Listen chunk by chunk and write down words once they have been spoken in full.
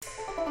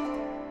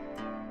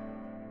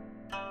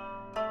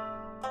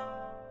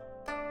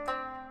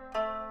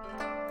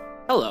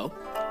Hello,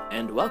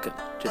 and welcome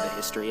to the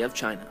History of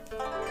China.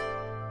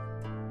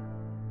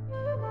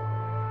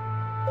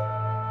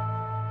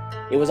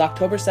 It was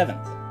October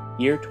 7th,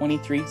 year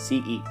 23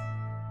 CE,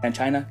 and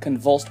China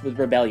convulsed with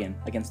rebellion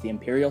against the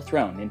imperial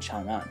throne in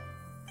Chang'an.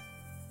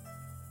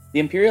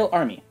 The imperial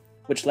army,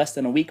 which less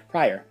than a week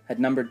prior had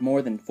numbered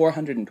more than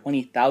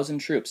 420,000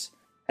 troops,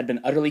 had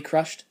been utterly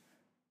crushed,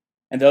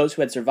 and those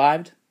who had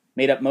survived,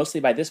 made up mostly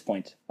by this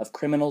point of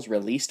criminals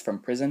released from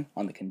prison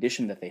on the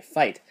condition that they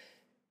fight,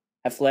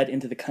 have fled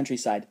into the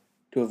countryside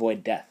to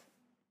avoid death.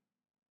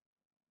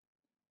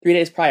 3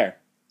 days prior,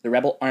 the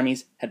rebel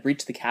armies had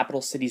breached the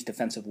capital city's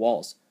defensive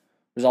walls,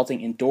 resulting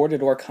in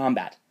door-to-door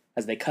combat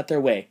as they cut their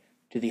way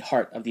to the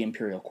heart of the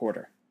imperial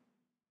quarter.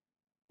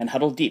 And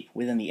huddled deep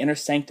within the inner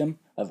sanctum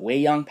of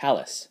Weiyang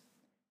Palace,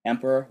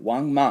 Emperor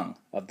Wang Mang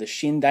of the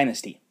Xin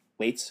Dynasty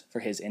waits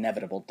for his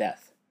inevitable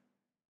death,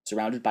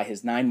 surrounded by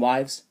his 9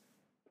 wives,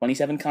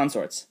 27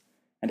 consorts,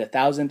 and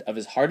 1,000 of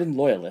his hardened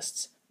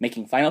loyalists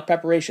making final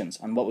preparations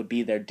on what would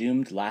be their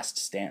doomed last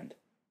stand.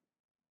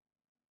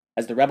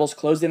 As the rebels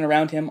closed in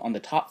around him on the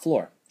top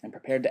floor and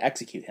prepared to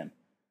execute him,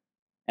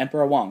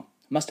 Emperor Wang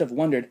must have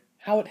wondered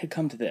how it had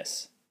come to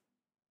this.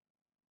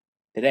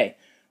 Today,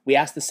 we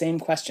ask the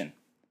same question,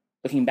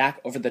 looking back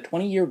over the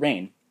 20-year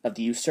reign of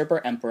the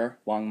usurper Emperor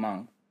Wang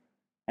Mang,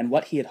 and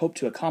what he had hoped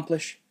to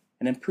accomplish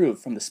and improve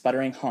from the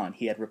sputtering Han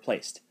he had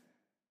replaced,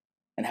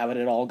 and how it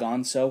had all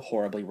gone so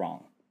horribly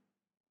wrong.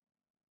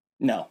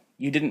 No,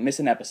 you didn't miss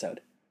an episode.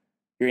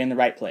 You're in the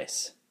right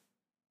place.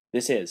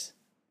 This is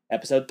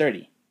episode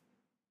 30,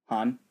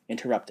 Han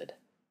Interrupted.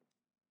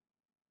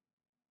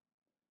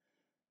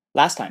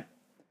 Last time,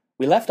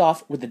 we left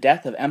off with the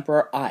death of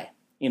Emperor Ai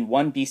in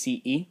 1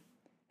 BCE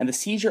and the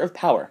seizure of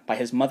power by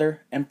his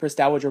mother, Empress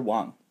Dowager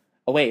Wang,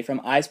 away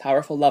from Ai's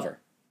powerful lover,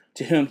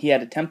 to whom he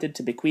had attempted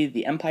to bequeath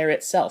the empire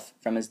itself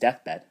from his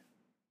deathbed,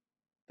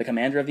 the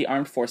commander of the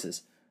armed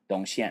forces,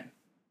 Dong Xian.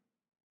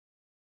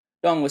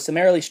 Dong was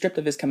summarily stripped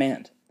of his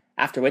command,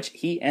 after which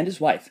he and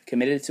his wife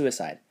committed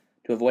suicide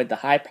to avoid the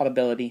high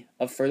probability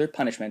of further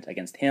punishment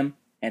against him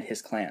and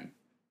his clan.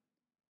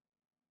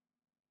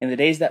 In the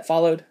days that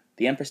followed,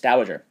 the Empress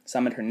Dowager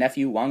summoned her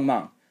nephew Wang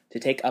Mang to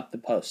take up the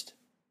post.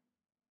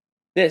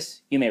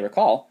 This, you may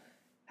recall,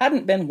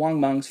 hadn't been Wang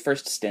Mang's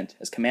first stint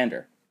as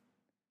commander.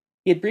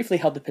 He had briefly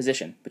held the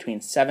position between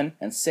 7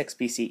 and 6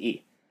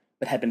 BCE,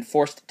 but had been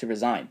forced to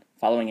resign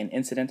following an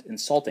incident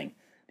insulting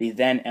the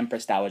then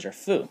Empress Dowager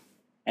Fu,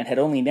 and had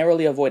only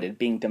narrowly avoided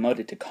being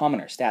demoted to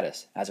commoner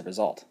status as a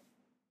result.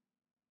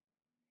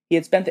 He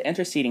had spent the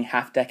interceding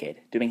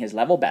half-decade doing his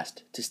level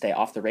best to stay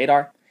off the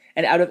radar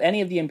and out of any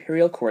of the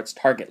imperial court's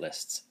target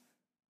lists.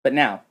 But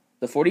now,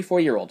 the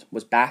 44-year-old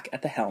was back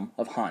at the helm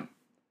of Han,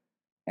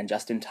 and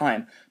just in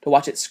time to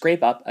watch it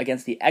scrape up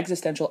against the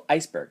existential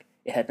iceberg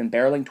it had been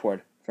barreling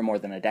toward for more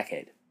than a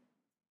decade.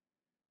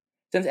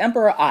 Since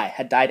Emperor Ai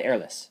had died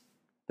heirless,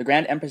 the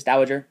Grand Empress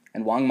Dowager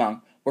and Wang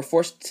Mang were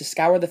forced to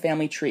scour the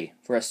family tree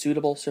for a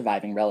suitable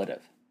surviving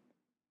relative.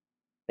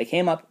 They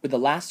came up with the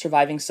last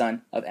surviving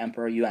son of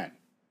Emperor Yuan,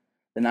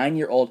 the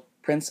 9-year-old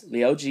Prince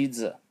Liu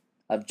Jizhi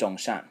of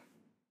Zhongshan.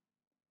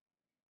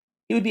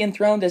 He would be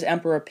enthroned as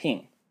Emperor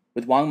Ping,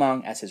 with Wang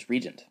Mang as his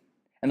regent,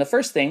 and the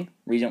first thing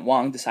Regent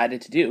Wang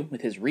decided to do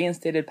with his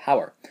reinstated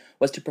power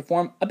was to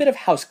perform a bit of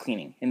house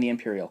cleaning in the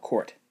imperial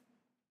court.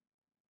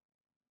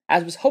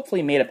 As was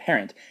hopefully made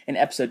apparent in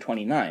episode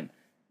 29,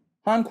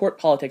 Han court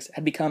politics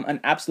had become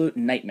an absolute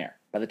nightmare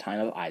by the time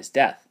of Ai's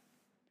death.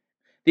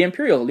 The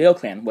imperial Liu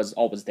clan was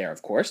always there,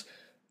 of course,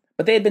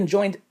 but they had been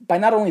joined by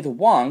not only the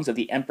Wangs of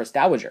the Empress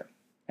Dowager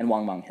and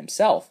Wang Mang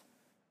himself,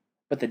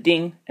 but the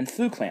Ding and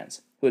Fu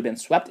clans who had been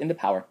swept into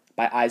power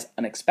by Ai's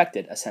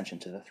unexpected ascension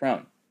to the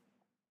throne.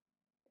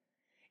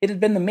 It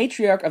had been the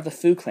matriarch of the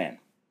Fu clan,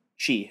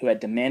 she who had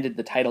demanded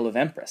the title of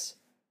empress,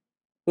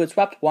 who had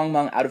swept Wang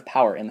Mang out of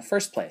power in the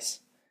first place,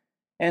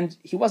 and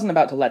he wasn't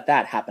about to let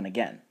that happen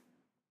again.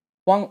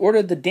 Wang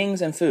ordered the Dings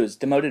and Fus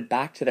demoted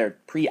back to their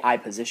pre-Ai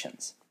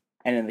positions,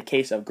 and in the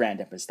case of Grand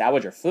Empress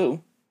Dowager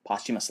Fu,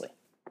 posthumously,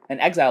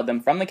 and exiled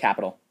them from the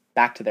capital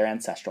back to their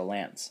ancestral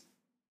lands.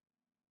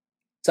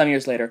 Some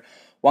years later,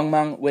 Wang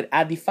Mang would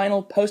add the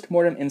final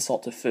post-mortem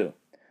insult to Fu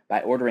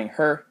by ordering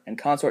her and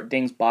consort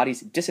Ding's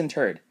bodies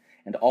disinterred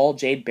and all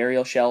jade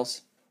burial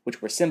shells, which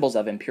were symbols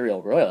of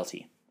imperial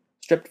royalty,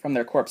 stripped from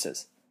their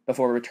corpses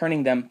before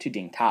returning them to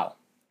Ding Tao,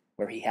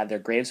 where he had their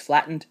graves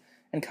flattened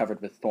and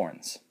covered with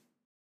thorns.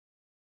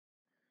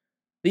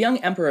 The young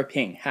Emperor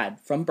Ping had,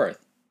 from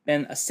birth,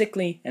 been a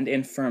sickly and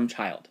infirm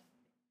child.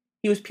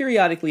 He was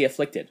periodically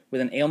afflicted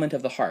with an ailment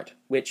of the heart,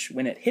 which,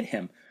 when it hit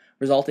him,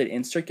 resulted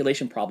in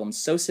circulation problems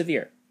so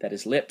severe that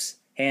his lips,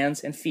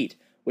 hands, and feet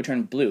would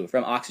turn blue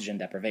from oxygen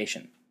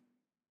deprivation.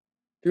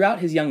 Throughout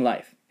his young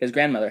life, his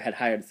grandmother had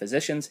hired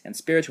physicians and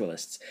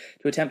spiritualists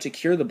to attempt to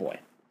cure the boy,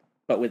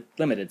 but with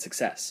limited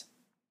success.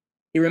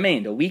 He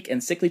remained a weak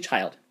and sickly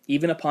child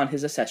even upon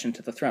his accession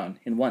to the throne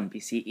in 1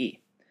 BCE,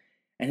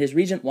 and his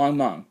regent Wang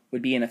Mang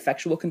would be in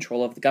effectual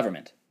control of the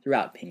government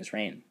throughout Ping's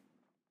reign.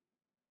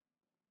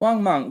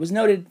 Wang Mang was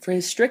noted for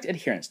his strict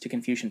adherence to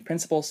Confucian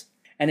principles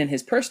and in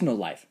his personal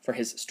life for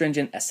his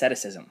stringent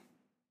asceticism.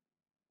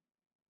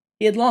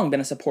 He had long been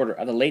a supporter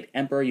of the late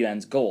Emperor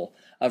Yuan's goal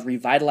of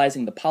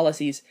revitalizing the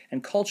policies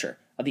and culture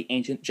of the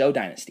ancient Zhou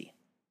dynasty,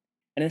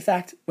 and in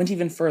fact went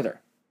even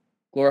further,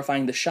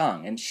 glorifying the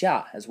Shang and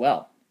Xia as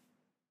well.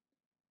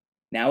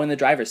 Now in the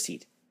driver's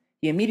seat,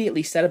 he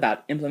immediately set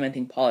about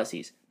implementing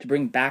policies to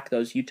bring back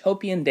those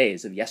utopian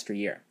days of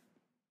yesteryear.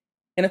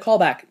 In a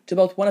callback to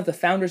both one of the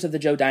founders of the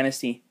Zhou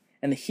dynasty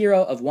and the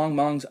hero of Wang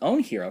Mang's own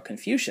hero,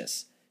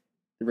 Confucius,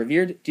 the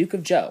revered Duke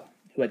of Zhou,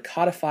 who had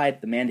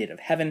codified the mandate of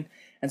heaven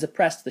and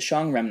suppressed the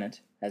Shang remnant,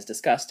 as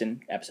discussed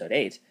in Episode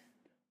 8,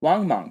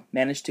 Wang Mang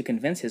managed to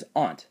convince his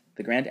aunt,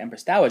 the Grand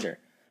Empress Dowager,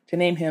 to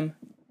name him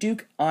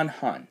Duke An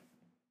Han,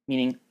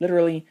 meaning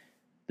literally,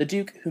 the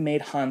Duke who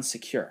made Han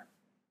secure.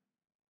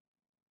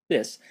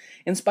 This,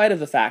 in spite of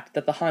the fact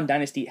that the Han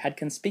dynasty had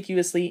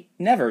conspicuously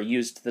never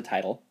used the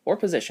title or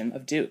position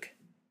of Duke.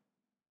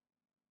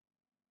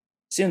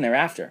 Soon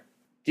thereafter,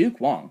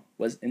 Duke Wang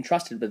was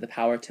entrusted with the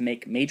power to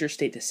make major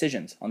state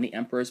decisions on the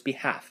emperor's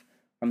behalf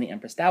from the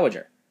Empress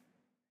Dowager,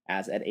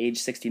 as at age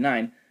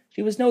 69,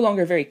 she was no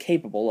longer very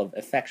capable of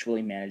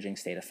effectually managing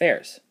state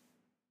affairs.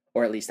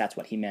 Or at least that's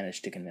what he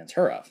managed to convince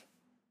her of.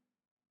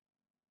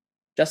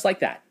 Just like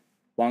that,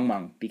 Wang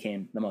Mang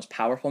became the most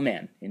powerful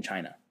man in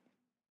China.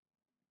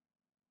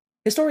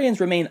 Historians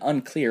remain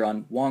unclear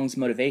on Wang's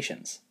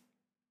motivations.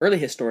 Early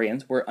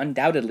historians were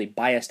undoubtedly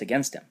biased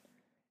against him,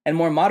 and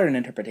more modern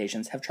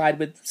interpretations have tried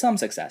with some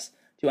success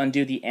to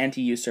undo the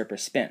anti-usurper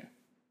spin.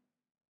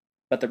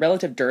 But the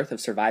relative dearth of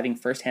surviving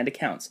first-hand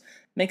accounts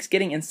makes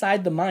getting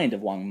inside the mind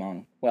of Wang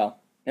Mang, well,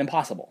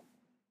 impossible.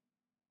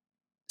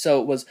 So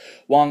was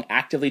Wang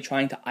actively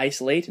trying to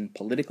isolate and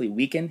politically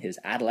weaken his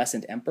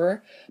adolescent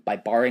emperor by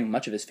barring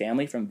much of his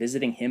family from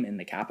visiting him in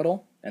the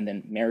capital, and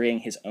then marrying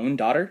his own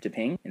daughter to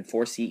Ping in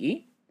 4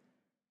 CE?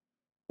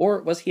 Or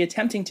was he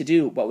attempting to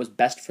do what was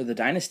best for the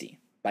dynasty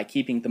by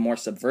keeping the more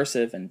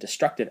subversive and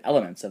destructive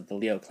elements of the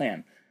Liu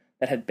clan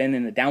that had been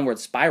in a downward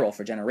spiral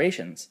for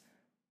generations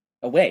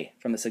away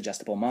from the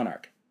suggestible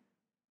monarch,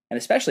 and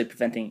especially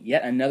preventing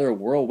yet another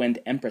whirlwind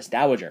Empress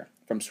Dowager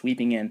from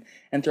sweeping in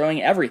and throwing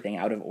everything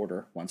out of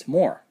order once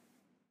more?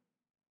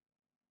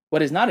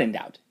 What is not in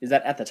doubt is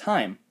that at the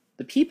time,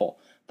 the people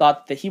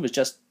thought that he was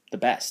just the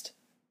best.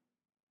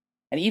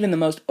 And even the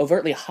most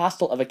overtly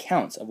hostile of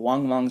accounts of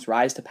Wang Mang's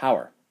rise to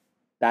power,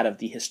 that of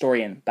the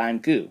historian Ban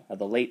Gu of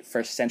the late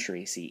 1st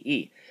century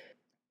CE,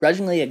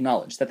 grudgingly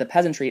acknowledged that the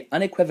peasantry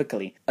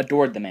unequivocally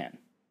adored the man.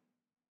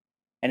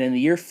 And in the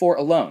year 4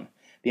 alone,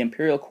 the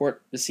imperial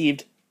court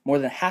received more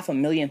than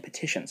 500,000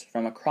 petitions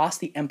from across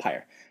the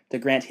empire to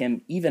grant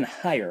him even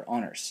higher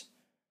honors,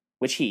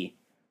 which he,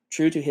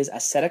 true to his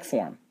ascetic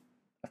form,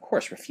 of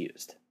course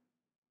refused.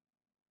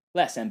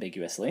 Less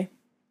ambiguously,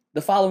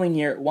 the following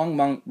year Wang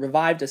Mang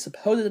revived a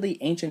supposedly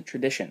ancient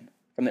tradition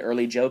from the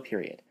early Zhou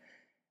period,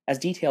 as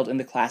detailed in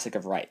the Classic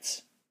of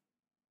Rites.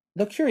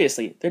 Though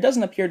curiously, there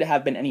doesn't appear to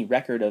have been any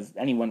record of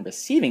anyone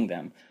receiving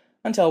them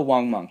until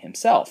Wang Mang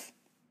himself.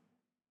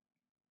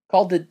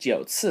 Called the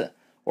Jiuci,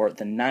 or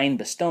the 9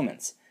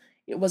 bestowments,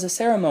 it was a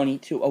ceremony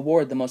to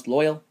award the most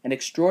loyal and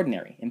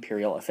extraordinary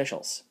imperial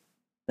officials.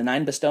 The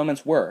 9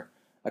 bestowments were,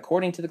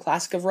 according to the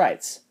Classic of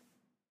Rites: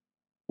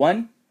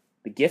 1.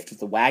 The gift of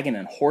the wagon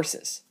and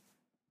horses,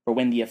 for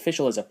when the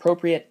official is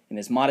appropriate in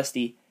his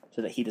modesty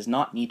so that he does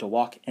not need to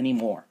walk any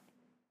more.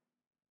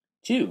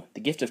 2.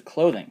 The gift of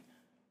clothing,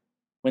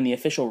 when the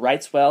official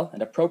writes well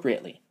and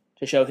appropriately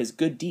to show his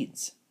good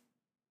deeds.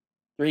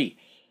 3.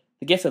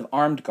 The gift of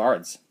armed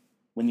guards,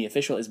 when the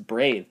official is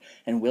brave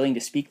and willing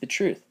to speak the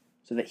truth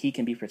so that he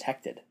can be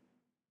protected.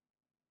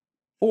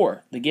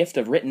 4. The gift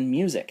of written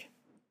music,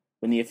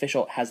 when the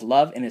official has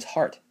love in his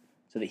heart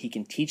so that he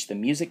can teach the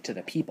music to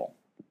the people.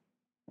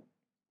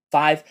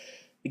 5.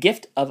 The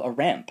gift of a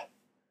ramp,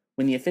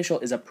 when the official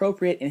is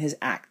appropriate in his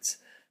acts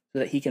so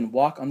that he can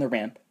walk on the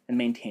ramp and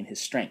maintain his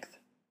strength.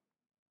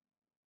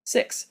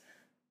 6.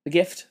 The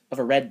gift of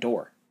a red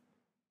door,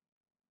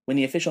 when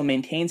the official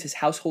maintains his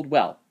household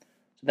well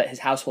so that his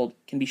household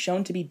can be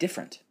shown to be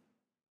different.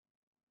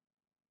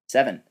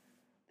 7.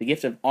 The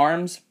gift of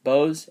arms,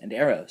 bows, and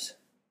arrows,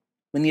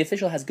 when the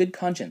official has good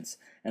conscience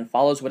and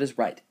follows what is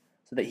right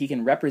so that he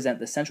can represent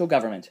the central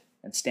government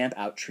and stamp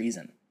out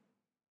treason.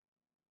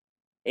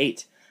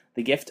 8.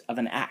 The gift of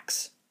an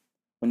axe,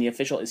 when the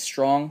official is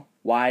strong,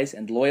 wise,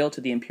 and loyal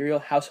to the imperial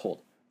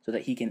household so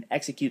that he can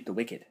execute the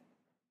wicked.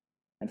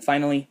 And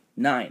finally,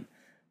 9.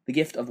 The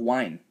gift of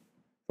wine,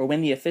 for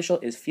when the official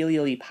is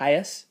filially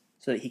pious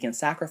so that he can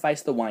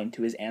sacrifice the wine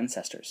to his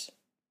ancestors.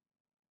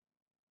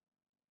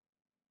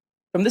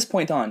 From this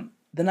point on,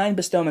 the 9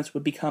 bestowments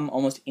would become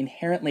almost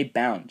inherently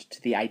bound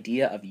to the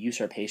idea of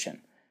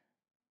usurpation,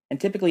 and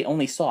typically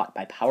only sought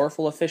by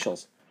powerful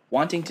officials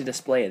wanting to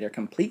display their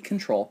complete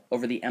control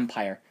over the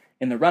empire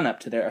in the run-up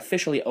to their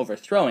officially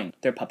overthrowing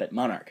their puppet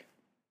monarch.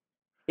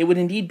 It would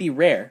indeed be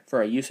rare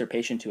for a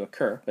usurpation to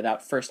occur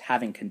without first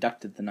having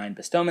conducted the 9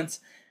 bestowments,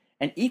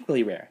 and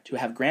equally rare to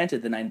have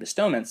granted the 9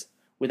 bestowments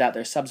without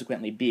there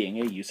subsequently being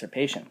a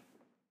usurpation.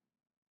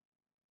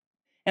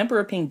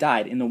 Emperor Ping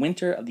died in the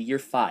winter of the year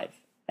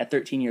 5, at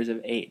 13 years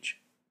of age,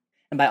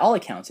 and by all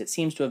accounts it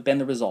seems to have been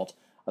the result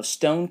of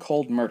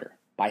stone-cold murder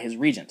by his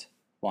regent,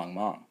 Wang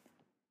Mang.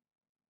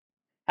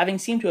 Having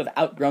seemed to have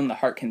outgrown the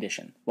heart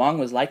condition Wang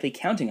was likely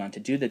counting on to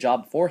do the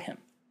job for him,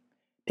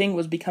 Ping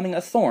was becoming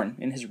a thorn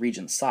in his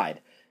regent's side,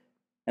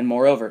 and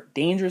moreover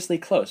dangerously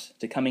close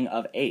to coming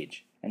of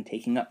age and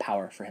taking up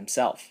power for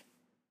himself.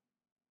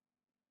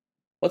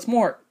 What's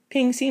more,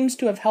 Ping seems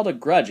to have held a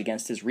grudge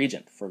against his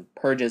regent for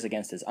purges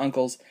against his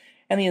uncles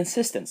and the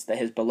insistence that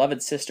his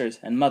beloved sisters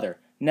and mother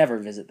never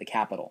visit the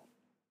capital.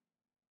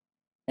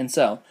 And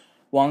so,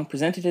 Wang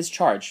presented his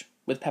charge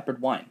with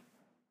peppered wine,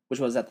 which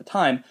was at the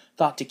time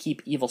thought to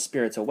keep evil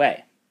spirits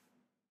away.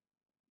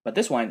 But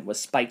this wine was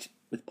spiked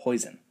with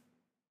poison.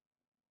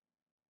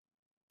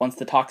 Once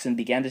the toxin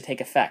began to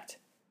take effect,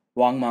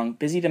 Wang Mang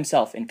busied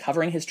himself in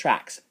covering his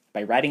tracks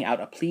by writing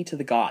out a plea to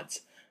the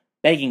gods,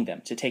 begging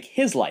them to take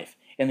his life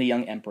in the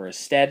young emperor's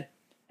stead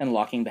and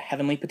locking the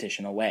heavenly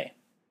petition away.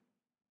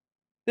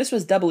 This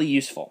was doubly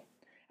useful,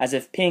 as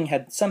if Ping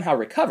had somehow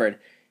recovered,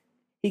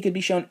 he could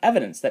be shown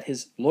evidence that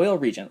his loyal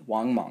regent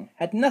Wang Mang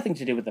had nothing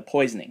to do with the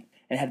poisoning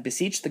and had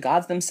beseeched the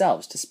gods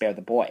themselves to spare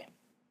the boy.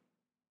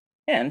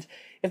 And,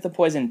 if the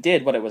poison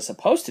did what it was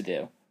supposed to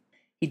do,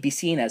 he'd be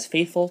seen as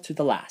faithful to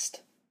the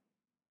last.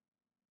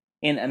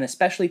 In an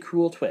especially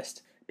cruel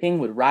twist, Ping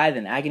would writhe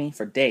in agony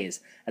for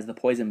days as the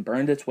poison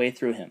burned its way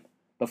through him,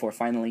 before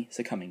finally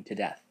succumbing to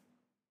death.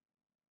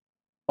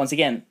 Once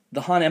again,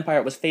 the Han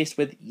Empire was faced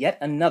with yet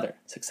another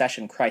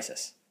succession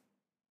crisis.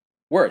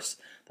 Worse,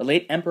 the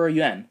late Emperor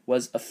Yuan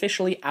was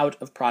officially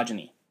out of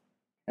progeny,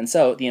 and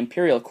so the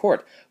imperial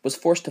court was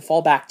forced to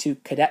fall back to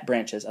cadet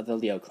branches of the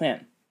Liu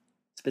clan,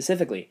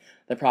 specifically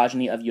the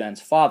progeny of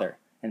Yuan's father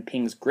and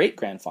Ping's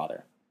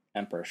great-grandfather,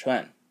 Emperor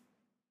Xuan.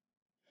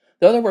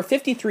 Though there were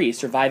 53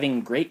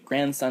 surviving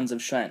great-grandsons of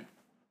Xuan,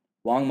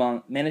 Wang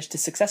Mang managed to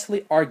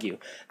successfully argue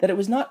that it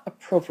was not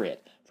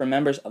appropriate for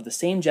members of the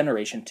same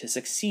generation to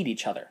succeed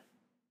each other,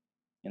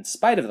 in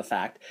spite of the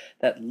fact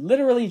that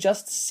literally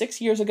just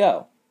 6 years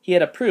ago, he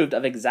had approved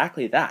of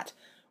exactly that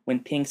when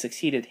Ping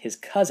succeeded his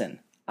cousin,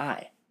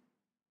 Ai.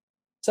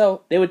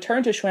 So they would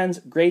turn to Xuan's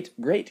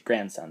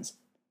great-great-grandsons,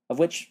 of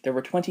which there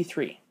were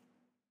 23.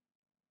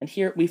 And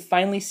here we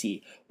finally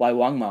see why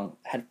Wang Mang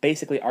had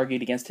basically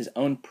argued against his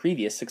own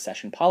previous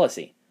succession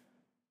policy.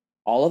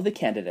 All of the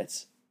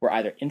candidates were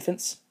either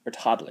infants or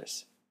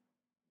toddlers.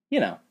 You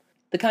know,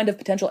 the kind of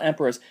potential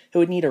emperors who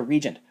would need a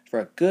regent for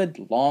a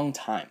good long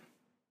time.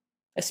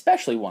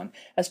 Especially one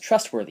as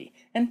trustworthy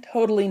and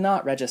totally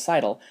not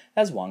regicidal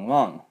as Wang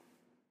Mang.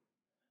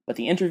 But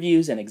the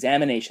interviews and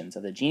examinations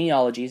of the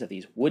genealogies of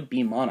these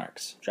would-be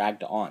monarchs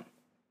dragged on.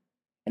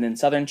 And in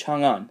southern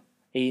Chang'an,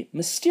 a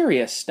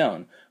mysterious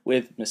stone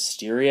with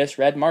mysterious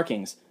red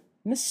markings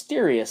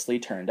mysteriously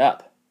turned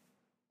up.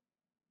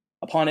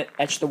 Upon it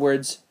etched the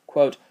words,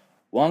 quote,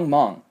 "Wang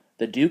Mang,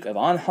 the Duke of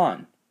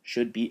Anhan,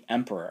 should be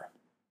emperor."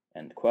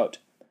 End quote.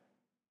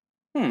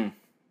 Where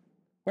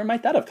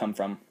might that have come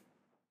from?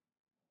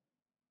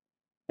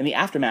 In the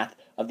aftermath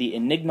of the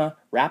enigma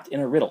wrapped in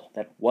a riddle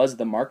that was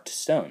the marked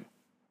stone,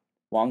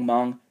 Wang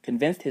Mang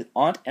convinced his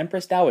aunt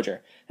Empress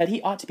Dowager that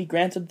he ought to be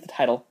granted the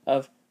title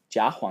of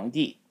Jia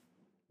Huangdi,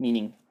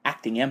 meaning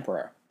acting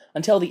emperor,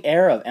 until the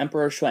heir of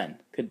Emperor Xuan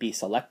could be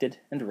selected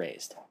and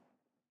raised.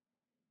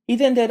 He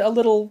then did a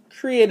little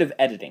creative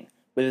editing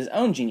with his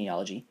own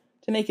genealogy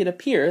to make it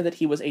appear that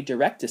he was a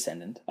direct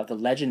descendant of the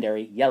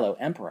legendary Yellow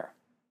Emperor.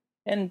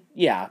 And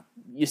yeah,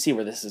 you see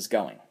where this is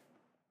going.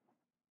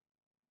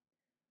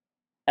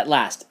 At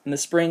last, in the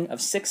spring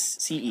of 6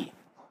 CE,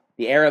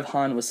 the heir of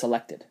Han was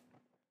selected,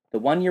 the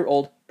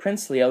 1-year-old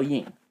Prince Liu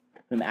Ying,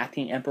 whom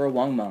acting Emperor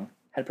Wang Mang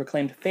had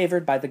proclaimed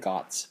favored by the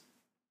gods.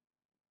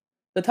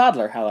 The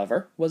toddler,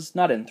 however, was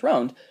not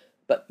enthroned,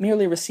 but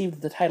merely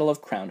received the title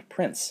of crowned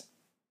prince.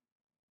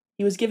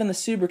 He was given the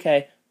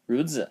sobriquet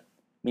Ruzi,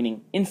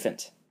 meaning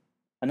infant,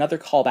 another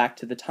callback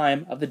to the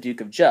time of the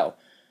Duke of Zhou,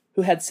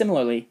 who had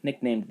similarly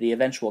nicknamed the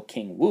eventual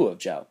King Wu of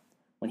Zhou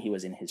when he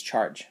was in his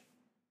charge.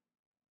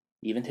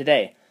 Even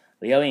today,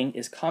 Liu Ying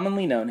is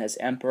commonly known as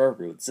Emperor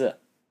Ruzi,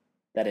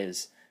 that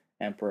is,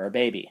 Emperor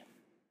Baby.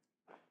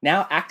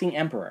 Now acting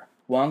emperor,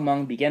 Wang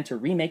Mang began to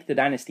remake the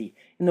dynasty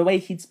in the way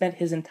he'd spent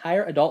his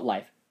entire adult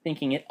life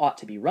thinking it ought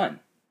to be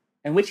run,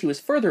 and which he was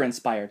further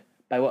inspired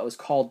by what was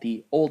called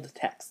the Old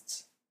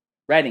Texts,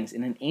 writings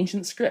in an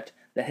ancient script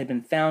that had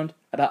been found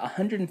about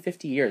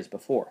 150 years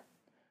before,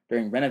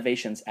 during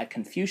renovations at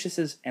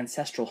Confucius's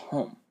ancestral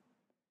home.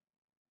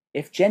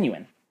 If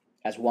genuine,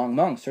 as Wang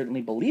Mang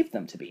certainly believed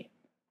them to be,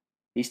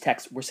 these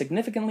texts were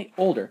significantly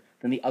older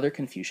than the other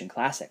Confucian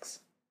classics.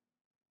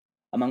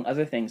 Among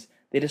other things,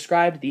 they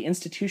described the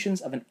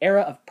institutions of an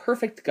era of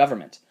perfect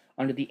government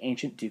under the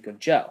ancient Duke of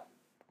Zhou,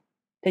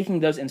 taking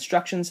those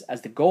instructions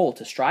as the goal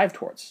to strive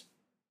towards.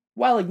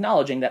 While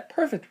acknowledging that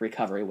perfect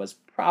recovery was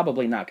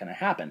probably not going to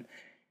happen,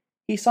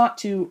 he sought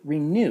to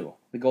renew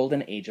the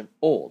Golden Age of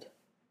Old,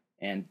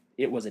 and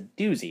it was a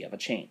doozy of a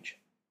change.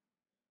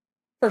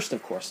 First,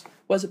 of course,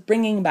 was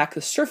bringing back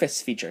the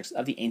surface features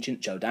of the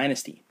ancient Zhou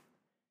dynasty,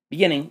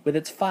 beginning with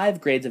its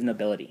 5 grades of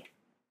nobility: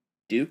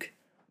 duke,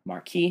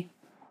 marquis,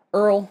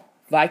 earl,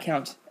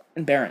 viscount,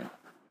 and baron.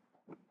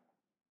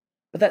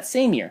 But that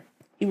same year,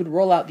 he would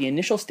roll out the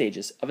initial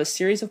stages of a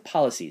series of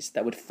policies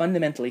that would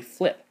fundamentally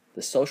flip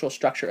the social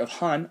structure of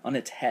Han on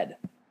its head.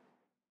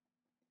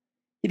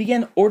 He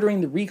began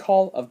ordering the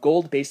recall of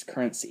gold-based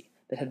currency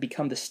that had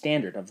become the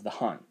standard of the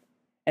Han,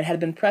 and had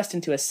been pressed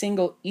into a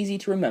single,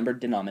 easy-to-remember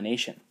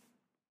denomination.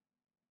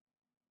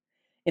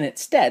 In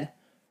its stead,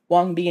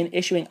 Wang began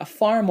issuing a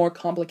far more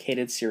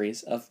complicated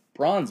series of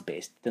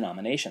bronze-based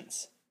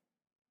denominations.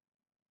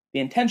 The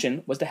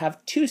intention was to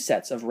have two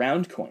sets of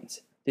round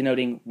coins,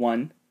 denoting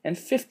 1 and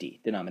 50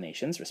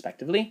 denominations,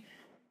 respectively,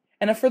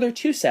 and a further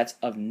two sets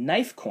of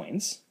knife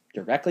coins,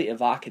 directly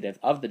evocative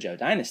of the Zhou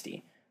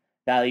dynasty,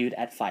 valued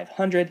at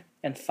 500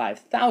 and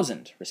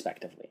 5,000,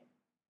 respectively.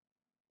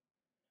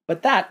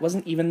 But that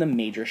wasn't even the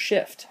major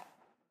shift.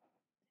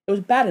 It was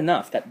bad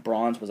enough that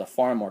bronze was a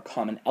far more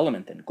common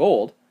element than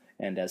gold,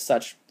 and as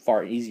such,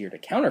 far easier to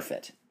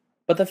counterfeit.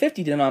 But the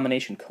 50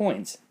 denomination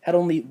coins had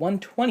only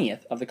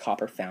 1/20th of the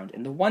copper found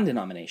in the 1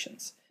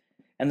 denominations,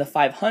 and the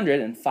 500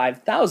 and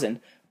 5,000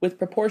 with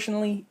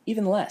proportionally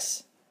even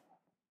less.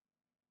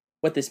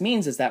 What this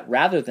means is that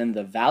rather than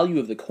the value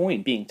of the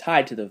coin being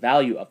tied to the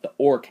value of the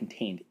ore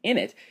contained in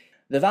it,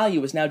 the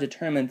value was now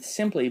determined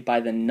simply by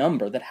the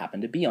number that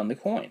happened to be on the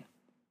coin.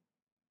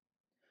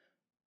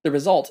 The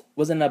result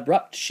was an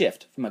abrupt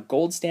shift from a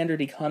gold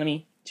standard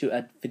economy to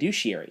a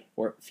fiduciary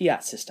or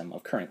fiat system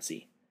of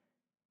currency,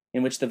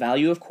 in which the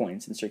value of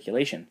coins in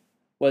circulation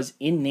was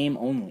in name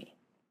only.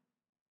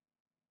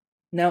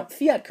 Now,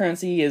 fiat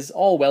currency is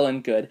all well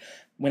and good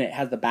when it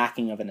has the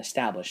backing of an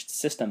established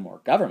system or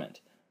government,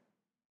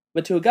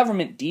 but to a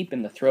government deep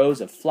in the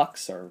throes of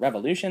flux or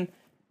revolution,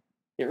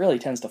 it really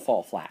tends to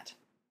fall flat.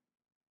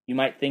 You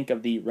might think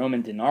of the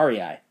Roman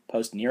denarii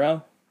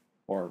post-Nero,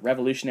 or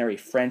revolutionary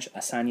French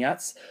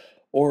assignats,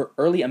 or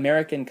early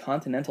American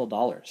continental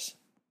dollars.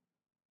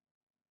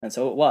 And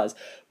so it was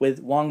with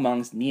Wang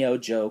Mang's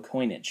Neo-Zhou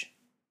coinage.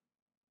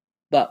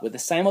 But with the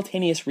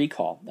simultaneous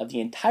recall of the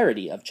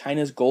entirety of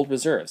China's gold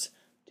reserves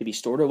to be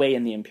stored away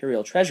in the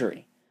imperial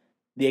treasury,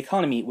 the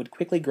economy would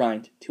quickly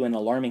grind to an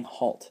alarming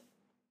halt.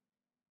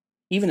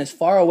 Even as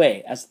far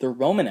away as the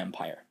Roman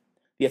Empire,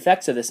 the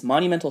effects of this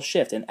monumental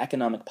shift in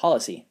economic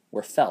policy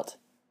were felt.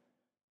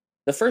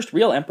 The first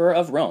real emperor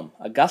of Rome,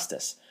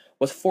 Augustus,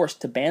 was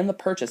forced to ban the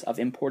purchase of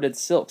imported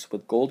silks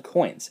with gold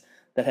coins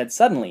that had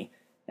suddenly,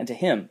 and to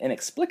him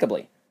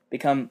inexplicably,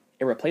 become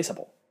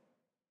irreplaceable.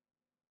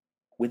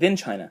 Within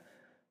China,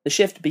 the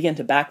shift began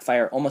to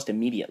backfire almost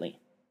immediately.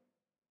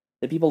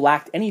 The people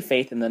lacked any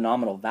faith in the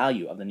nominal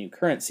value of the new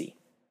currency,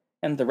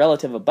 and the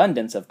relative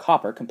abundance of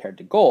copper compared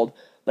to gold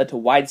led to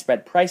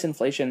widespread price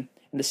inflation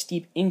and a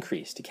steep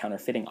increase to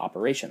counterfeiting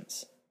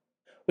operations.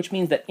 Which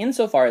means that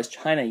insofar as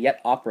China yet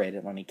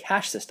operated on a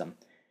cash system,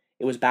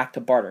 it was back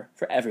to barter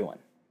for everyone.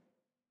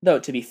 Though,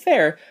 to be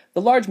fair,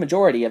 the large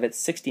majority of its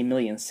 60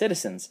 million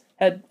citizens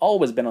had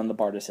always been on the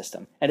barter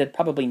system, and had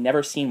probably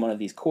never seen one of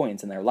these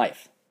coins in their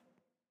life.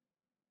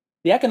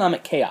 The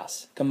economic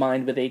chaos,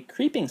 combined with a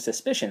creeping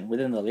suspicion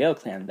within the Liu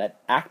clan that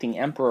acting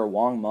Emperor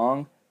Wang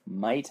Mang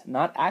might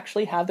not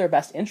actually have their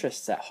best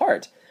interests at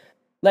heart,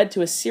 led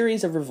to a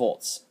series of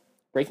revolts,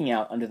 breaking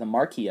out under the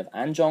Marquis of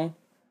Anzhong,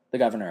 the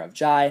governor of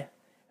Zhai,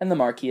 and the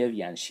Marquis of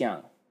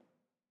Yanxiang,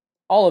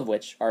 all of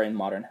which are in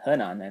modern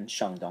Henan and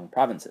Shandong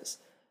provinces.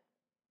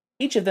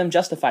 Each of them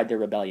justified their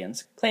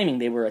rebellions, claiming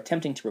they were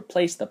attempting to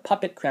replace the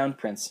puppet crown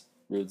prince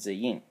Ru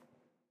Ziying.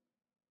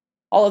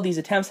 All of these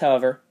attempts,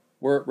 however,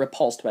 were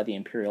repulsed by the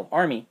imperial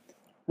army,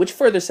 which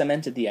further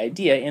cemented the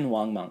idea in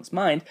Wang Mang's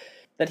mind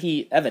that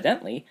he,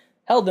 evidently,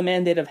 held the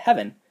mandate of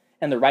heaven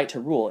and the right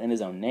to rule in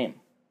his own name.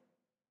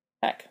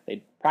 Heck,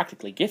 they'd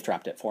practically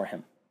gift-wrapped it for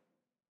him.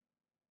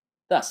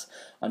 Thus,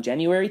 on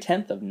January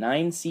 10th of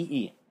 9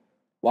 CE,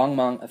 Wang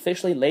Mang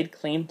officially laid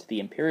claim to the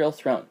imperial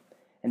throne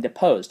and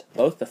deposed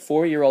both the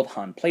 4-year-old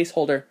Han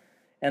placeholder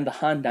and the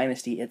Han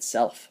dynasty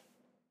itself.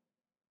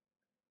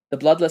 The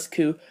bloodless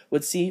coup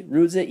would see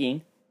Ru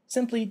Ziying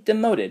simply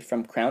demoted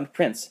from crowned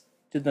prince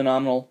to the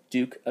nominal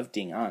Duke of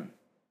Ding'an.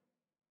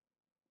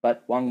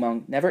 But Wang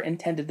Mang never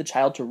intended the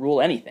child to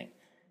rule anything,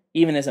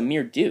 even as a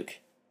mere duke,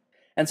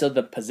 and so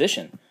the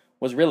position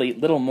was really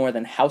little more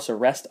than house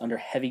arrest under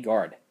heavy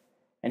guard,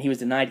 and he was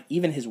denied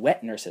even his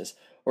wet nurses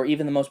or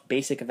even the most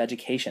basic of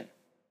education.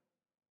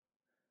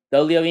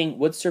 Though Liu Ying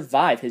would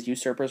survive his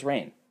usurper's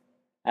reign,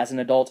 as an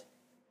adult,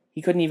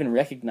 he couldn't even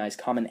recognize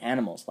common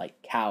animals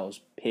like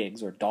cows,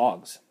 pigs, or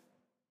dogs.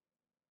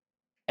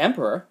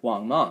 Emperor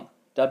Wang Mang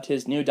dubbed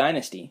his new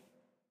dynasty,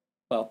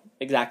 well,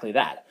 exactly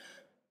that,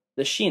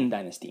 the Xin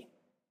Dynasty,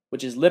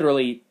 which is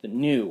literally the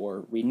new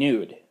or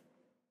renewed.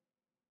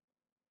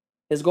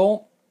 His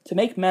goal? To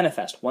make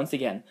manifest once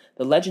again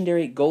the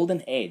legendary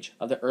Golden Age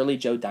of the early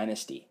Zhou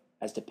dynasty,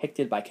 as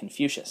depicted by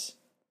Confucius.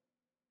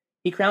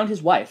 He crowned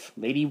his wife,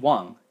 Lady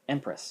Wang,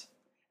 empress,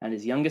 and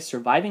his youngest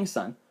surviving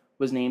son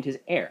was named his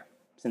heir,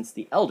 since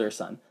the elder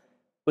son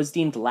was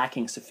deemed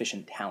lacking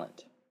sufficient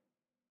talent.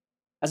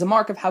 As a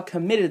mark of how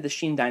committed the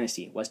Xin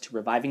dynasty was to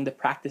reviving the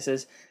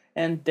practices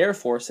and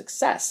therefore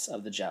success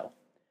of the Zhou,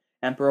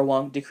 Emperor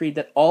Wang decreed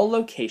that all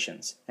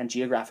locations and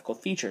geographical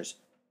features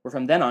were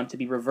from then on to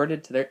be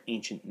reverted to their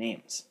ancient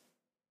names.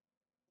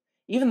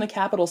 Even the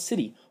capital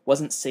city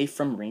wasn't safe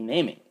from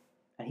renaming,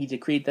 and he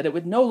decreed that it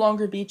would no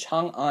longer be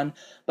Chang'an,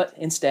 but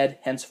instead,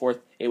 henceforth,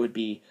 it would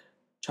be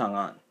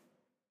Chang'an.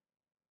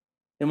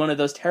 In one of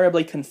those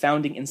terribly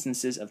confounding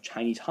instances of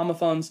Chinese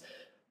homophones,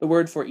 the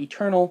word for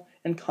eternal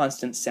and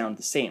constant sound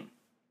the same.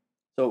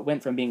 So it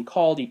went from being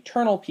called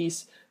eternal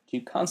peace to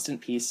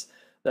constant peace,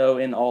 though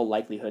in all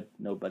likelihood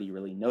nobody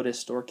really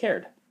noticed or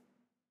cared.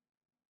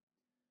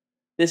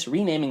 This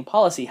renaming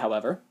policy,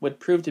 however, would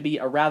prove to be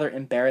a rather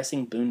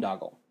embarrassing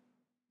boondoggle,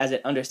 as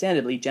it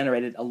understandably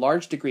generated a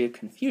large degree of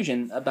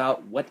confusion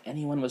about what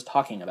anyone was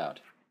talking about.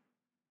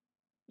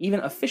 Even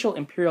official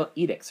imperial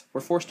edicts were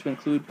forced to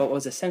include what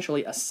was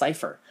essentially a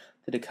cipher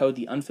to decode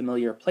the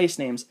unfamiliar place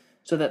names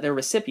so that their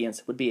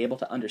recipients would be able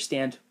to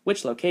understand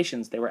which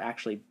locations they were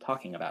actually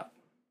talking about.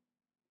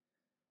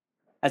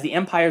 As the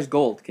empire's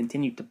gold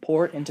continued to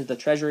pour into the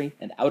treasury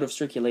and out of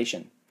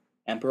circulation,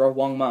 Emperor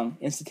Wang Mang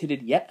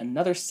instituted yet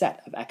another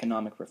set of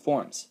economic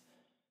reforms,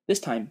 this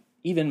time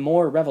even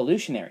more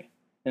revolutionary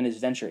than his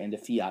venture into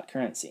fiat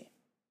currency.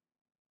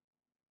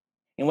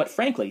 In what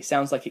frankly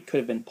sounds like it could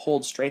have been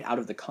pulled straight out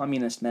of the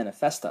Communist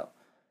Manifesto,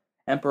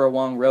 Emperor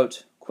Wang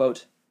wrote,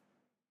 quote,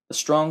 "The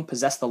strong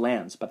possess the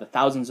lands by the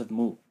thousands of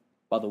mu,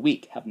 while the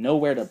weak have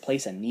nowhere to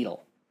place a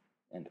needle."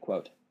 End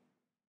quote.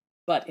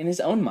 But in his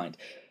own mind,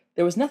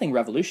 there was nothing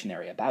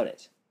revolutionary about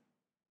it.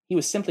 He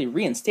was simply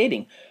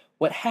reinstating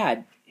what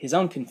had, his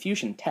own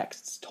Confucian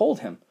texts told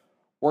him,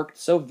 worked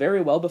so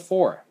very well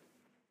before.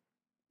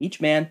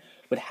 Each man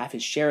would have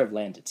his share of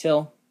land to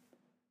till,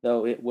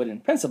 though it would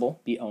in principle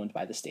be owned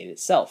by the state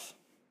itself.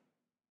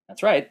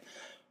 That's right,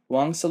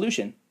 Wang's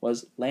solution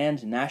was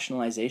land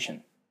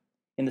nationalization,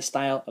 in the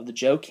style of the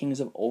Zhou kings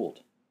of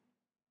old.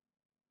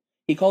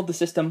 He called the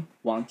system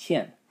Wang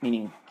Tian,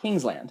 meaning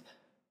king's land,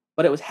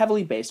 but it was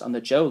heavily based on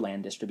the Zhou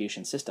land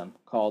distribution system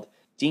called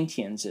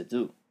Jingtian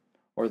Zidu,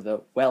 or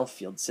the well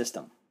field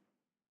system.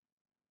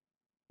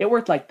 It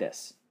worked like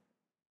this.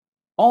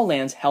 All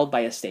lands held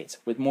by estates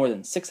with more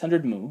than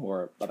 600 mu,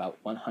 or about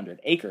 100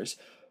 acres,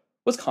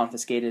 was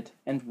confiscated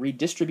and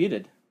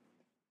redistributed.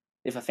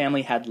 If a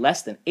family had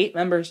less than 8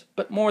 members,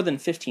 but more than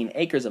 15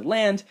 acres of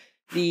land,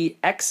 the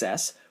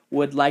excess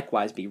would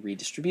likewise be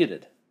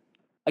redistributed.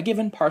 A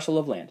given parcel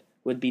of land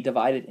would be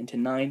divided into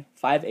 9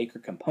 5-acre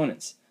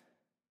components.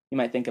 You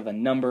might think of a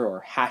number or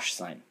hash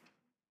sign.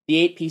 The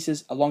 8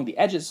 pieces along the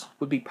edges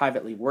would be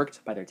privately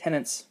worked by their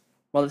tenants,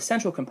 while the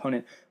central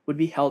component would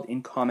be held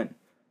in common,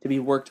 to be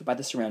worked by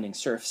the surrounding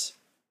serfs,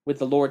 with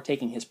the lord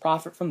taking his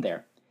profit from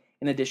there,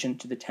 in addition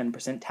to the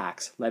 10%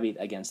 tax levied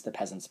against the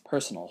peasants'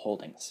 personal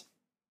holdings.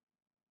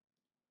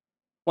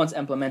 Once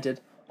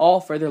implemented,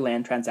 all further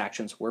land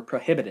transactions were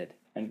prohibited,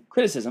 and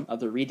criticism of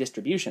the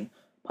redistribution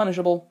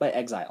punishable by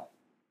exile.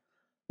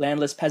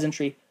 Landless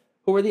peasantry,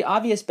 who were the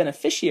obvious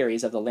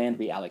beneficiaries of the land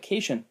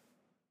reallocation,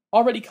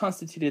 already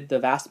constituted the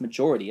vast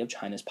majority of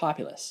China's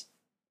populace.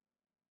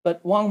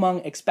 But Wang Mang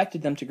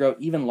expected them to grow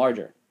even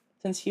larger,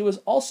 since he was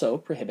also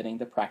prohibiting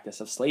the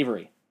practice of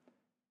slavery.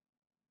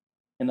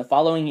 In the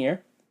following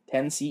year,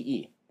 10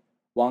 CE,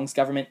 Wang's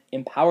government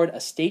empowered a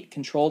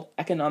state-controlled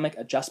economic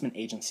adjustment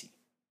agency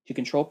to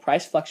control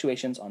price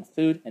fluctuations on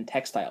food and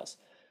textiles,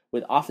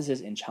 with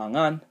offices in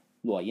Chang'an,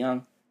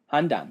 Luoyang,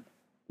 Handan,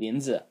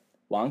 Linzi,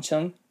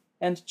 Wangcheng,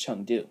 and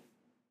Chengdu.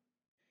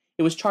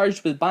 It was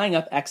charged with buying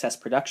up excess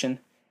production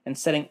and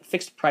setting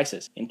fixed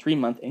prices in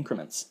 3-month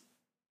increments.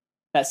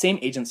 That same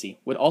agency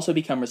would also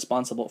become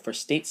responsible for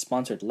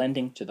state-sponsored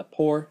lending to the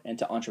poor and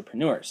to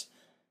entrepreneurs,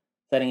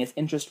 setting its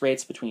interest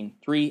rates between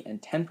 3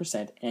 and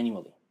 10%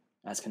 annually,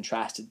 as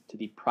contrasted to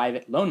the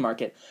private loan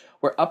market,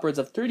 where upwards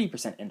of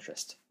 30%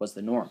 interest was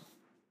the norm.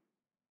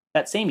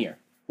 That same year,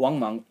 Wang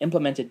Mang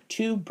implemented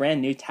 2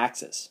 brand new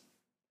taxes.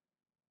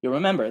 You'll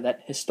remember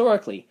that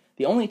historically,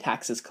 the only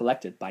taxes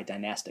collected by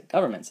dynastic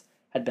governments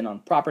had been on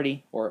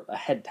property or a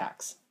head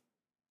tax.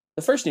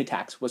 The first new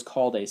tax was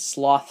called a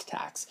sloth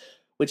tax,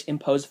 which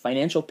imposed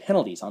financial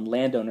penalties on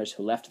landowners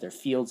who left their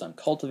fields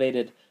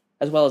uncultivated,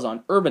 as well as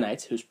on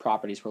urbanites whose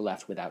properties were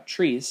left without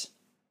trees,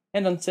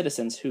 and on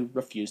citizens who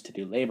refused to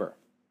do labor.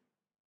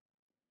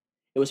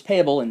 It was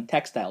payable in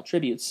textile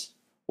tributes,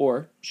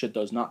 or, should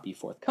those not be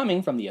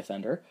forthcoming from the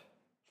offender,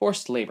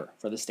 forced labor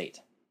for the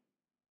state.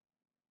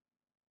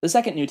 The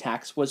second new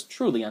tax was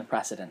truly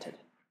unprecedented: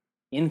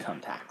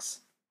 income tax.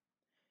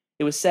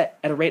 It was set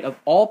at a rate of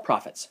all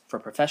profits for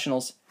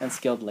professionals and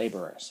skilled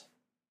laborers.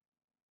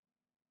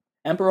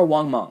 Emperor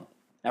Wang Mang,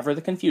 ever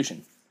the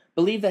Confucian,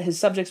 believed that his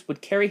subjects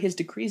would carry his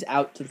decrees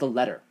out to the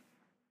letter.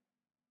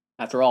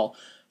 After all,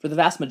 for the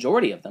vast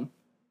majority of them,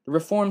 the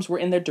reforms were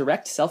in their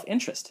direct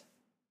self-interest.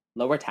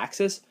 Lower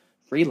taxes,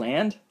 free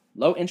land,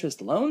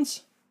 low-interest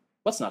loans?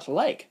 What's not to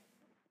like?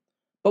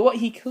 But what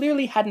he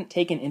clearly hadn't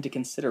taken into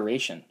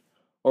consideration,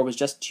 or was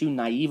just too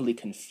naively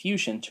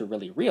Confucian to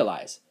really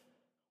realize,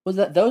 was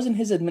that those in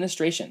his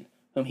administration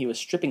whom he was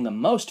stripping the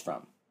most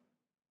from,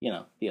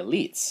 the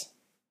elites,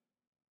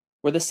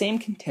 were the same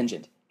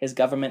contingent his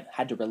government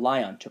had to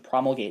rely on to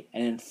promulgate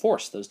and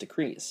enforce those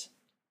decrees.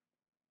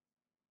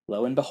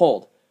 Lo and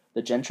behold,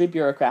 the gentry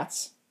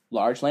bureaucrats,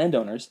 large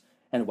landowners,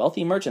 and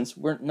wealthy merchants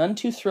were none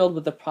too thrilled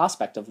with the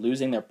prospect of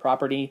losing their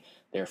property,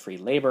 their free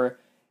labor,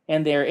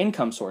 and their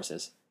income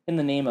sources in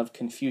the name of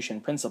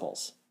Confucian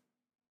principles.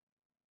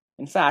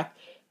 In fact,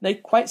 they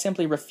quite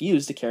simply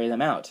refused to carry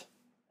them out,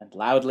 and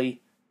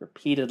loudly,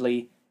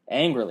 repeatedly,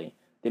 angrily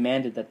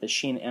demanded that the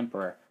Xin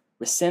emperor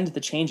rescind the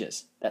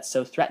changes that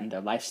so threatened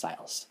their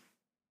lifestyles.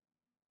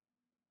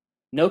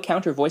 No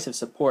counter voice of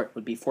support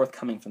would be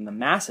forthcoming from the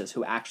masses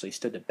who actually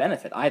stood to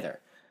benefit either,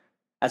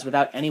 as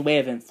without any way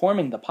of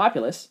informing the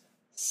populace,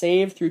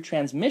 save through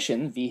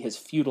transmission via his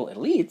feudal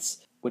elites,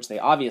 which they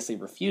obviously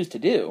refused to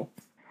do,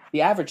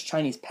 the average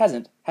Chinese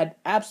peasant had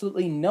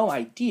absolutely no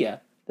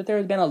idea that there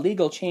had been a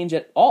legal change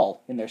at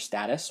all in their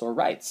status or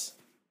rights.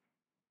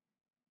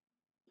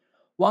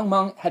 Wang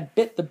Mang had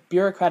bit the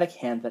bureaucratic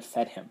hand that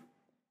fed him,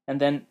 and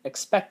then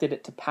expected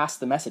it to pass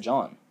the message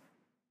on.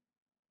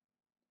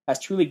 As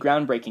truly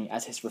groundbreaking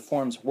as his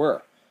reforms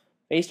were,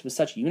 faced with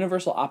such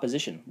universal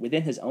opposition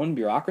within his own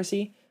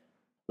bureaucracy,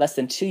 less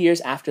than 2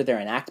 years after their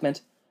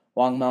enactment,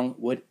 Wang Mang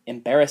would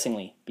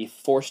embarrassingly be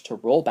forced to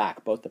roll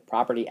back both the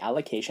property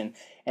allocation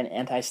and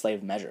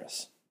anti-slave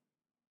measures.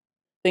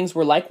 Things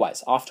were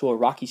likewise off to a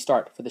rocky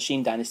start for the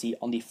Xin Dynasty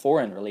on the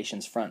foreign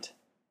relations front.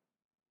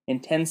 In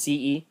 10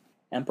 CE,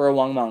 Emperor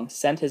Wang Mang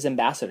sent his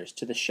ambassadors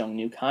to the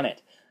Xiongnu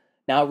Khanate,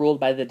 now ruled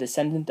by the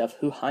descendant of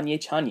Hu Hanye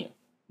Chanyu,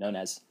 known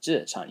as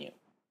Zhi Chanyu.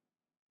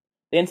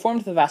 They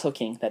informed the vassal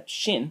king that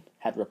Xin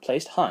had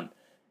replaced Han,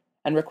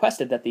 and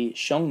requested that the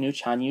Xiongnu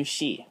Chanyu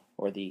Xi,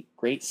 or the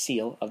Great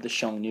Seal of the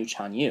Xiongnu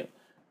Chanyu,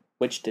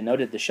 which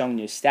denoted the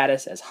Xiongnu's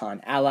status as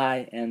Han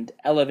ally and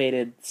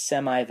elevated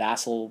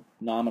semi-vassal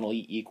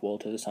nominally equal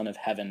to the Son of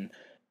Heaven,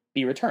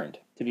 be returned,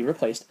 to be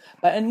replaced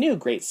by a new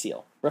Great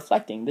Seal,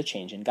 reflecting the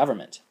change in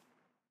government.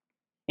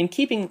 In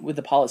keeping with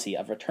the policy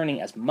of returning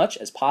as much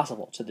as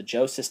possible to the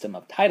Zhou system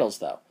of titles,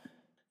 though,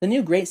 the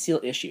new Great Seal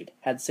issued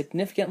had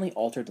significantly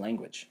altered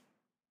language.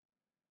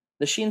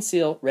 The Xin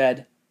Seal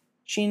read,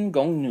 Xin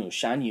Gongnu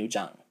Shanyu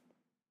Zhang,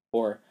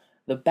 or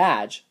the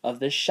badge of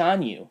the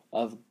Shanyu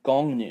of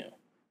Gongnu.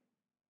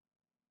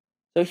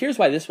 So here's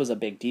why this was a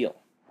big deal.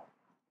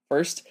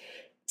 First,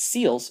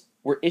 seals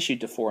were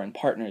issued to foreign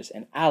partners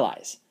and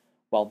allies,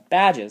 while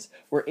badges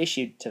were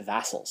issued to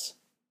vassals.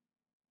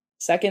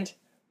 Second,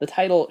 the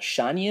title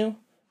Shanyu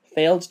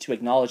failed to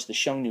acknowledge the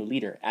Xiongnu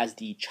leader as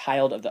the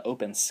child of the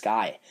open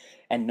sky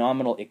and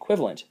nominal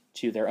equivalent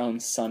to their own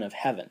Son of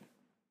Heaven.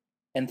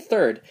 And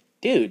third,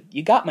 dude,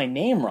 you got my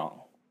name wrong.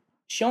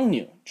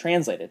 Xiongnu,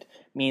 translated,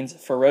 means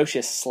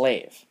ferocious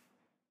slave,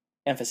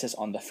 emphasis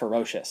on the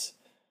ferocious,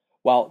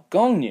 while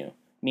Gongnu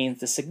means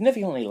the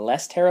significantly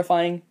less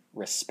terrifying,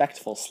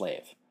 respectful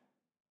slave.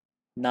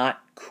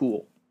 Not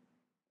cool.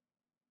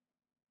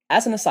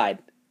 As an aside,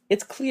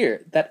 it's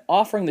clear that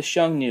offering the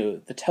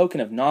Xiongnu the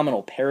token of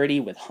nominal parity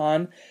with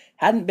Han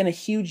hadn't been a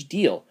huge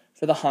deal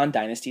for the Han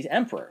Dynasty's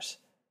emperors.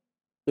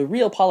 The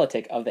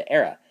realpolitik of the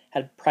era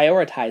had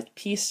prioritized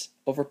peace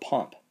over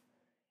pomp,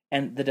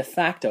 and the de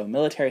facto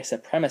military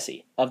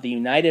supremacy of the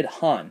united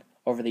Han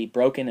over the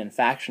broken and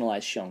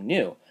factionalized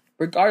Xiongnu,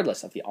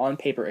 regardless of the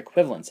on-paper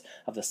equivalence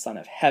of the Son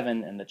of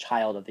Heaven and the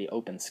child of the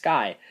open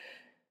sky,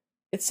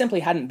 it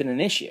simply hadn't been an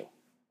issue.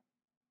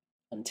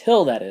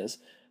 Until, that is,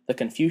 the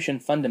Confucian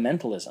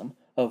fundamentalism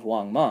of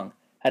Wang Mang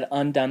had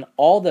undone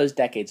all those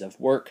decades of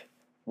work,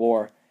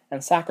 war,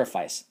 and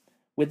sacrifice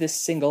with this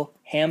single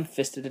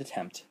ham-fisted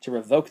attempt to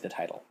revoke the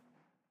title.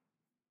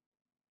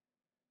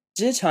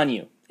 Zhi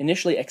Chanyu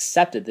initially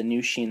accepted the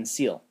new Xin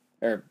seal,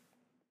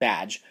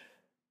 badge,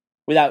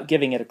 without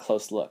giving it a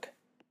close look.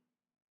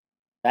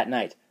 That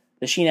night,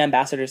 the Xin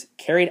ambassadors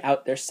carried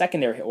out their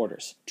secondary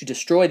orders to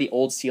destroy the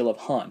old seal of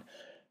Han,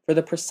 for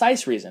the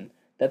precise reason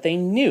that they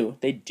knew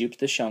they duped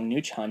the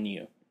Xiongnu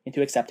Chanyu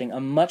into accepting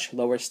a much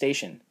lower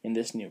station in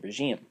this new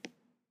regime.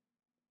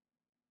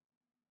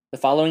 The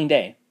following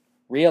day,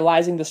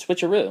 realizing the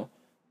switcheroo,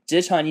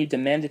 Zhi Chanyu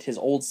demanded his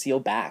old seal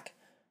back,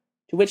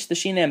 to which the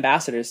Xin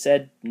ambassadors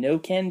said no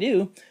can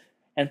do,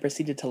 and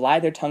proceeded to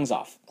lie their tongues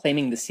off,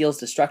 claiming the seal's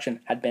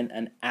destruction had been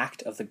an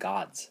act of the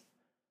gods.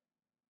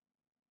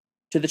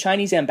 To the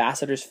Chinese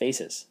ambassadors'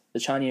 faces, the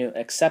Chanyu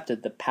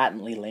accepted the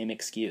patently lame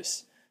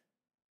excuse.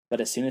 But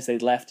as soon as they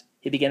left,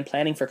 he began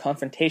planning for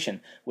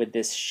confrontation with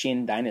this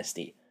Xin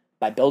dynasty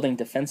by building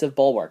defensive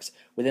bulwarks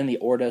within the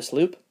Ordos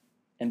Loop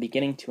and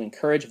beginning to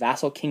encourage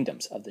vassal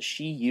kingdoms of the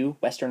Shi-Yu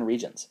western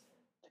regions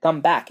to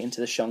come back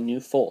into the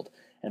Xiongnu fold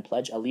and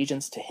pledge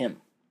allegiance to him.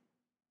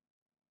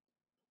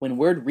 When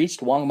word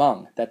reached Wang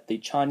Mang that the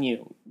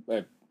Shanyu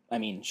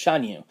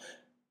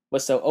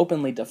was so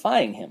openly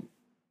defying him,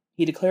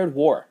 he declared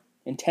war,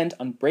 intent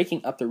on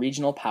breaking up the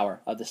regional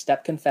power of the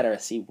Steppe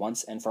Confederacy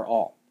once and for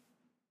all.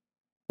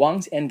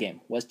 Wang's endgame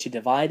was to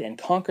divide and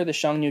conquer the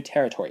Xiongnu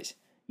territories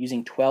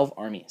using 12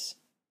 armies.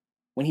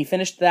 When he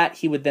finished that,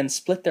 he would then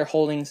split their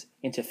holdings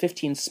into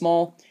 15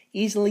 small,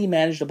 easily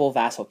manageable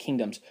vassal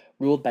kingdoms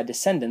ruled by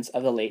descendants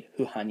of the late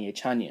Hu Hanye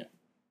Chanyu.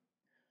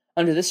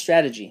 Under this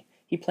strategy,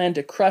 he planned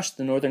to crush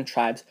the northern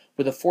tribes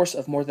with a force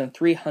of more than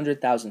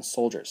 300,000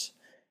 soldiers,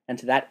 and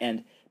to that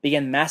end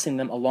began massing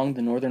them along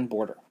the northern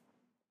border.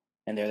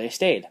 And there they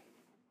stayed,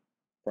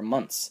 for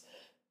months,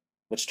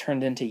 which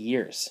turned into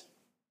years,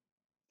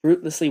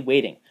 fruitlessly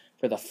waiting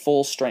for the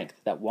full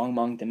strength that Wang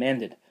Mang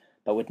demanded,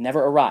 but would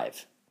never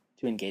arrive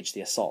to engage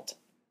the assault.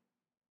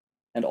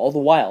 And all the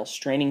while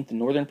straining the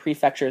northern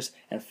prefectures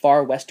and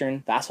far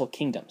western vassal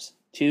kingdoms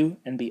to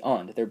and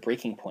beyond their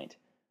breaking point,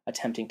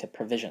 attempting to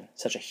provision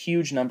such a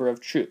huge number of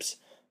troops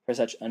for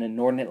such an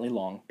inordinately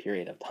long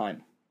period of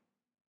time.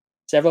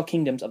 Several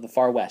kingdoms of the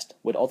far west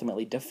would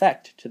ultimately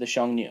defect to the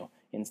Xiongnu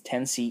in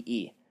 10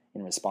 CE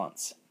in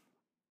response.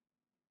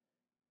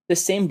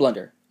 This same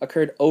blunder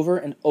occurred over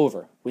and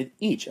over with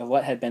each of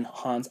what had been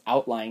Han's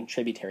outlying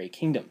tributary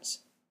kingdoms.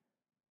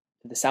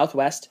 To the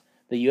southwest,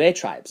 the Yue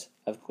tribes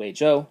of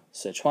Guizhou,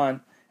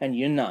 Sichuan, and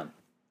Yunnan,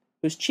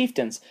 whose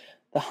chieftains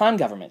the Han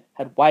government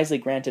had wisely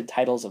granted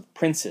titles of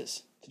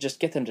princes to just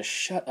get them to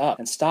shut up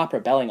and stop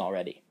rebelling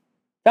already,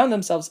 found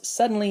themselves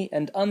suddenly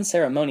and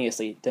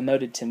unceremoniously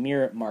demoted to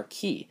mere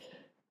marquis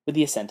with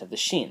the assent of the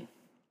Xin,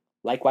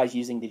 likewise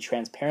using the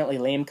transparently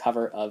lame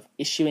cover of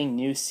issuing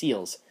new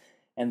seals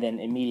and then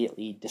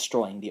immediately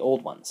destroying the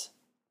old ones.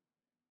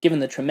 Given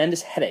the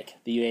tremendous headache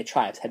the Yue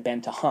tribes had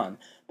been to Han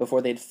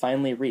before they'd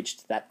finally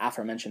reached that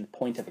aforementioned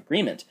point of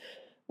agreement,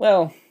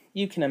 well,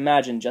 you can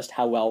imagine just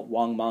how well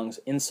Wang Mang's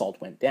insult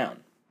went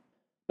down.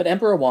 But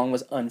Emperor Wang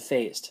was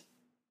unfazed.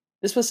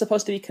 This was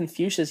supposed to be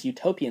Confucius'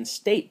 utopian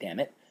state, damn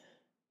it,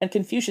 and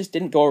Confucius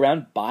didn't go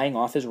around buying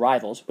off his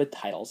rivals with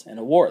titles and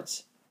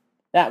awards.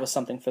 That was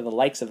something for the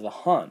likes of the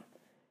Han,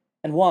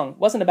 and Wang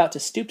wasn't about to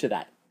stoop to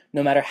that,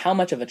 no matter how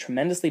much of a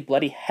tremendously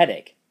bloody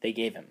headache they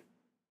gave him.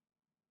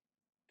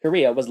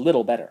 Korea was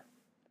little better.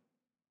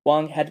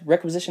 Wang had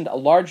requisitioned a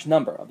large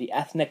number of the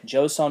ethnic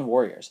Joseon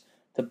warriors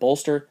to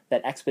bolster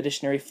that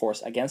expeditionary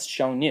force against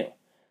Xiongnu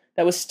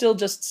that was still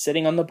just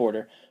sitting on the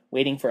border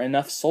waiting for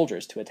enough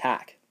soldiers to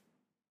attack.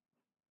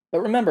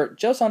 But remember,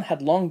 Joseon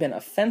had long been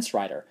a fence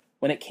rider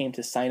when it came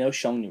to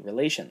Sino-Xiongnu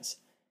relations,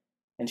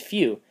 and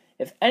few,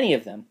 if any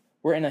of them,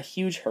 were in a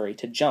huge hurry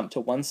to jump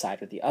to one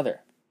side or the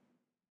other.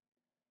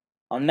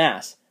 En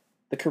masse,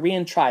 the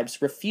Korean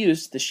tribes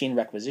refused the Xin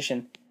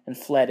requisition and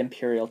fled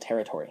imperial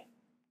territory.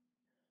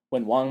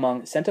 When Wang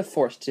Mang sent a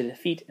force to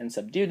defeat and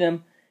subdue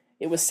them,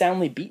 it was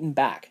soundly beaten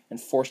back and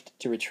forced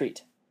to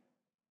retreat.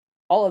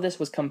 All of this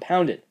was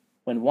compounded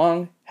when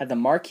Wang had the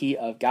Marquis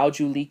of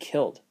Gaoju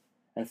killed,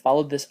 and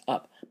followed this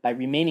up by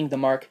renaming the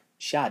mark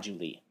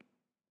Xiaju,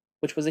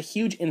 which was a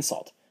huge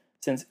insult,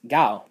 since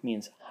Gao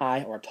means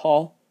high or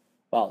tall,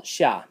 while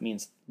Xia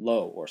means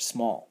low or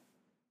small.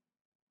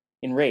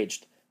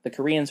 Enraged, the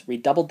Koreans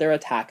redoubled their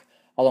attack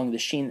along the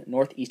Xin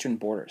northeastern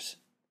borders,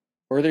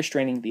 further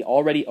straining the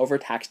already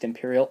overtaxed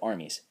imperial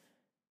armies,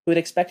 who had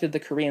expected the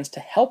Koreans to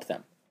help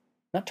them,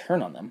 not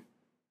turn on them.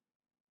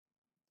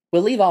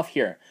 We'll leave off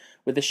here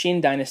with the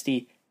Xin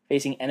Dynasty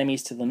facing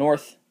enemies to the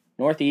north,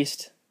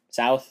 northeast,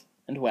 south,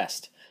 and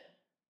west.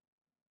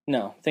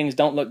 No, things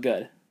don't look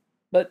good,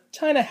 but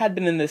China had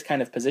been in this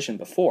kind of position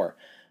before,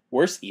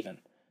 worse even,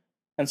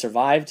 and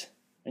survived,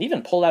 and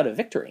even pulled out a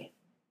victory.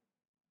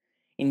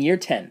 In year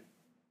 10,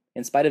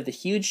 in spite of the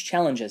huge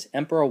challenges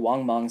Emperor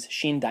Wang Mang's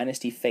Xin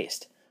Dynasty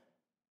faced,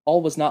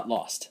 all was not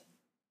lost.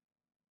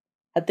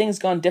 Had things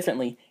gone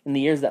differently in the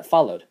years that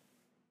followed,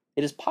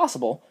 it is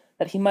possible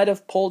that he might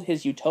have pulled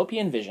his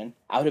utopian vision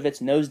out of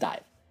its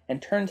nosedive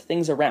and turned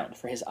things around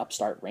for his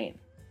upstart reign.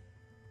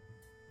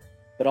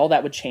 But all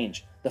that would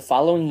change the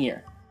following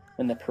year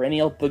when the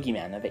perennial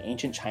boogeyman of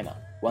ancient China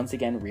once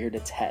again reared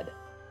its head,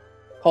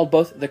 called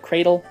both the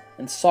cradle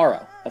and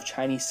sorrow of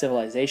Chinese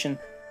civilization,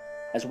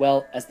 as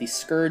well as the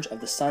scourge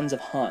of the sons of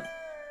Han.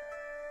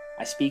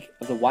 I speak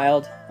of the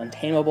wild,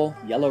 untamable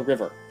Yellow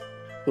River,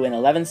 who in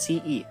 11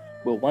 CE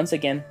will once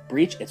again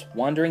breach its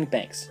wandering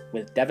banks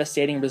with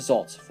devastating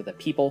results for the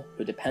people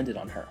who depended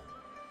on her,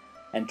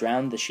 and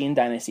drown the Xin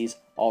dynasty's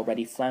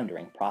already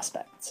floundering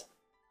prospects.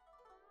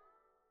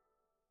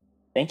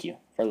 Thank you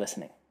for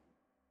listening.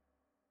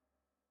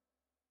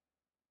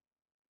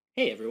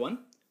 Hey everyone,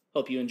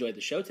 hope you enjoyed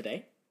the show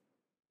today.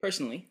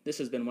 Personally, this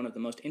has been one of the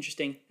most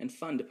interesting and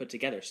fun to put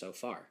together so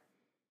far.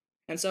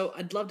 And so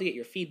I'd love to get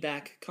your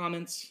feedback,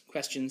 comments,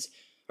 questions,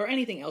 or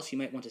anything else you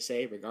might want to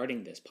say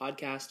regarding this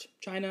podcast,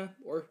 China,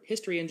 or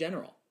history in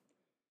general.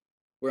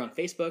 We're on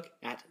Facebook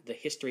at the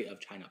History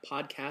of China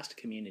Podcast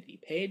community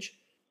page,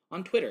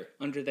 on Twitter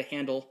under the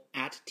handle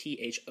at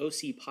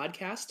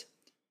THOCpodcast,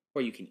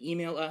 or you can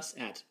email us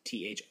at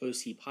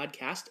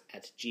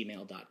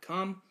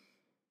thocpodcast@gmail.com.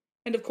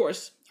 And of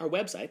course, our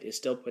website is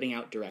still putting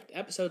out direct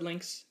episode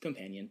links,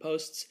 companion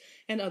posts,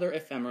 and other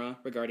ephemera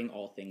regarding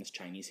all things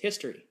Chinese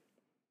history.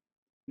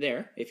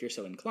 There, if you're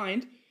so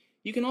inclined,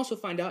 you can also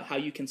find out how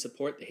you can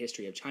support the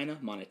History of China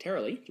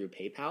monetarily through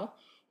PayPal,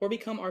 or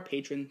become our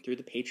patron through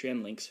the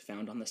Patreon links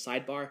found on the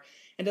sidebar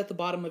and at the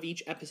bottom of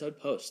each episode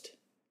post.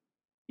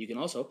 You can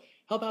also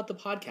help out the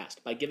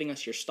podcast by giving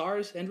us your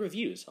stars and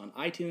reviews on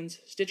iTunes,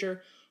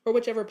 Stitcher, or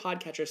whichever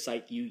podcatcher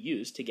site you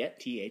use to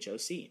get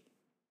THOC.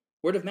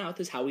 Word of mouth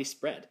is how we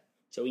spread,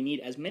 so we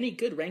need as many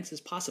good ranks as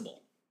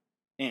possible.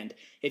 And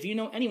if you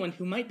know anyone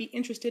who might be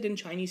interested in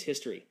Chinese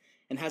history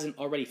and hasn't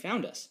already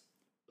found us,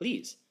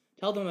 please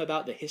tell them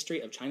about the History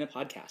of China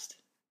podcast.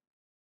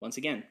 Once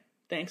again,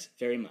 thanks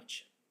very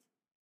much.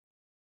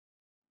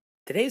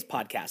 Today's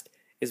podcast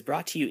is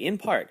brought to you in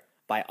part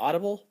by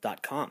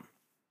Audible.com.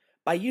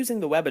 By using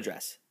the web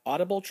address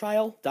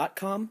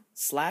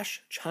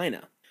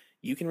audibletrial.com/China,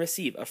 you can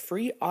receive a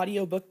free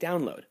audiobook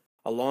download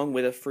along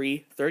with a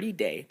free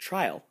 30-day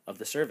trial of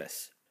the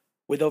service.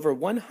 With over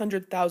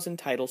 100,000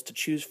 titles to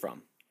choose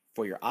from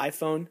for your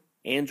iPhone,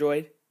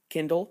 Android,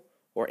 Kindle,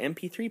 or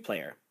MP3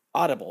 player,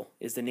 Audible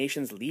is the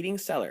nation's leading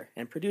seller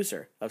and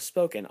producer of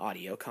spoken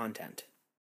audio content.